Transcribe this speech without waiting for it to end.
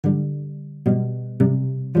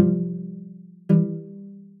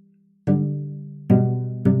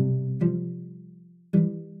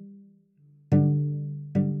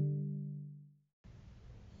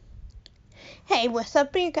Hey, what's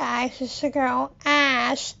up, you guys? It's your girl,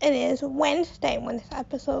 Ash. It is Wednesday when this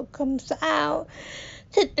episode comes out.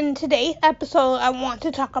 In today's episode, I want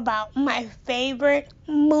to talk about my favorite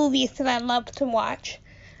movies that I love to watch.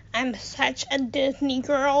 I'm such a Disney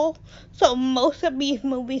girl, so most of these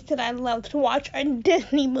movies that I love to watch are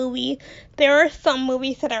Disney movies. There are some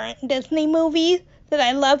movies that aren't Disney movies that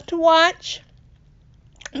I love to watch,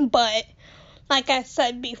 but like I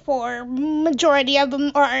said before, majority of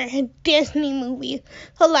them are Disney movies.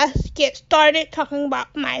 So let's get started talking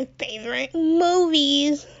about my favorite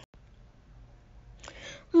movies.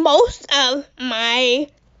 Most of my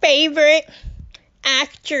favorite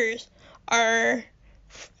actors are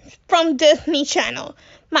from Disney Channel.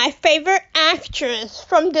 My favorite actress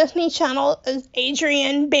from Disney Channel is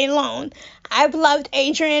Adrienne Bailon. I've loved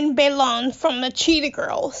Adrienne Bailon from the Cheetah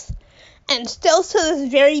Girls. And still to this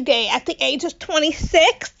very day, at the age of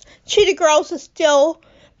 26, Cheetah Girls is still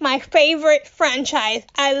my favorite franchise.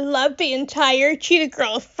 I love the entire Cheetah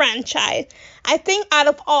Girls franchise. I think out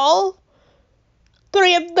of all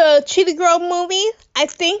three of the Cheetah Girl movies, I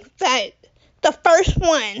think that the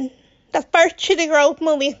first Cheetah Girls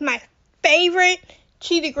movie is my favorite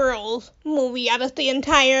Cheetah Girls movie out of the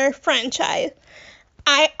entire franchise.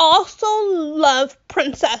 I also love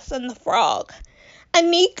Princess and the Frog.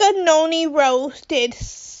 Anika Noni Rose did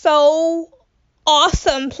so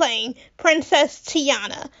awesome playing Princess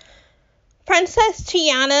Tiana. Princess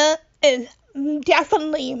Tiana is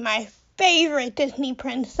definitely my favorite Disney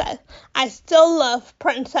princess. I still love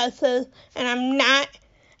princesses, and I'm not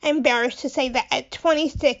embarrassed to say that at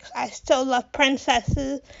 26, I still love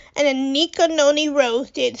princesses. And Anika Noni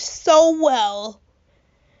Rose did so well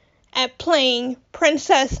at playing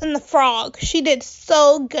Princess and the Frog. She did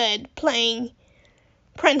so good playing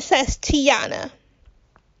Princess Tiana.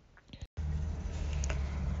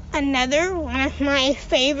 Another one of my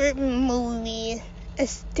favorite movies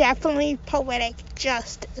is definitely Poetic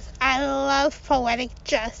Justice. I love Poetic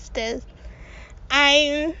Justice.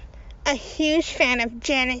 I'm a huge fan of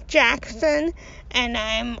Janet Jackson, and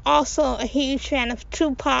I'm also a huge fan of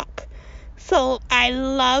Tupac. So I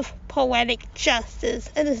love Poetic Justice.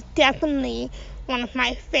 It is definitely one of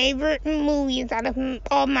my favorite movies out of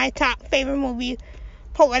all my top favorite movies.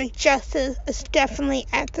 Poetic Justice is definitely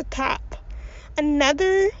at the top.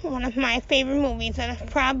 Another one of my favorite movies that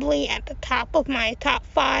is probably at the top of my top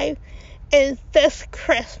 5 is This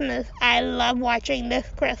Christmas. I love watching This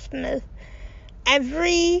Christmas.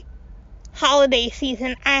 Every holiday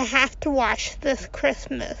season, I have to watch This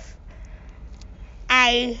Christmas.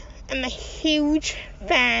 I am a huge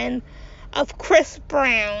fan of Chris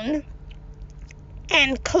Brown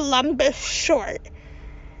and Columbus Short.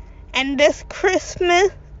 And This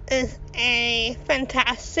Christmas is a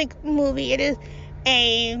fantastic movie. It is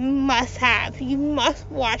a must-have. You must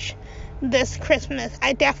watch This Christmas.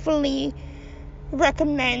 I definitely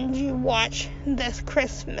recommend you watch This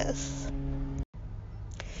Christmas.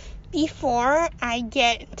 Before I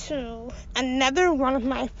get to another one of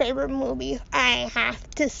my favorite movies, I have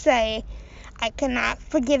to say I cannot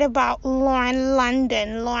forget about Lauren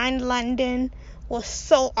London. Lauren London was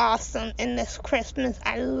so awesome in This Christmas.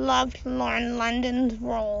 I loved Lauren London's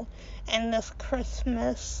role in This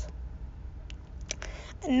Christmas.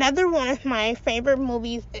 Another one of my favorite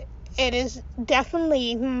movies, it is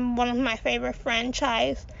definitely one of my favorite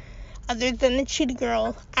franchises other than the Cheetah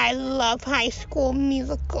Girls. I love High School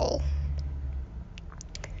Musical.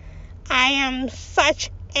 I am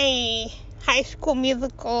such a High School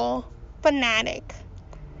Musical fanatic,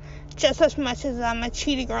 just as much as I'm a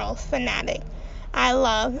Cheetah Girls fanatic. I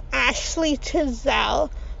love Ashley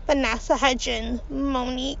Tisdale, Vanessa Hudgens,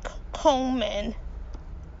 Monique Coleman,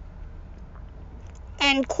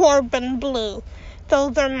 and Corbin Bleu.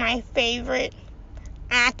 Those are my favorite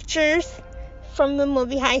actors from the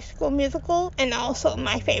movie High School Musical, and also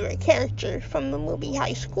my favorite characters from the movie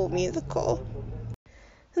High School Musical.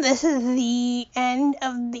 This is the end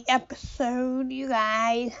of the episode, you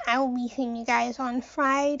guys. I will be seeing you guys on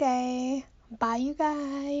Friday. Bye, you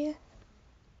guys.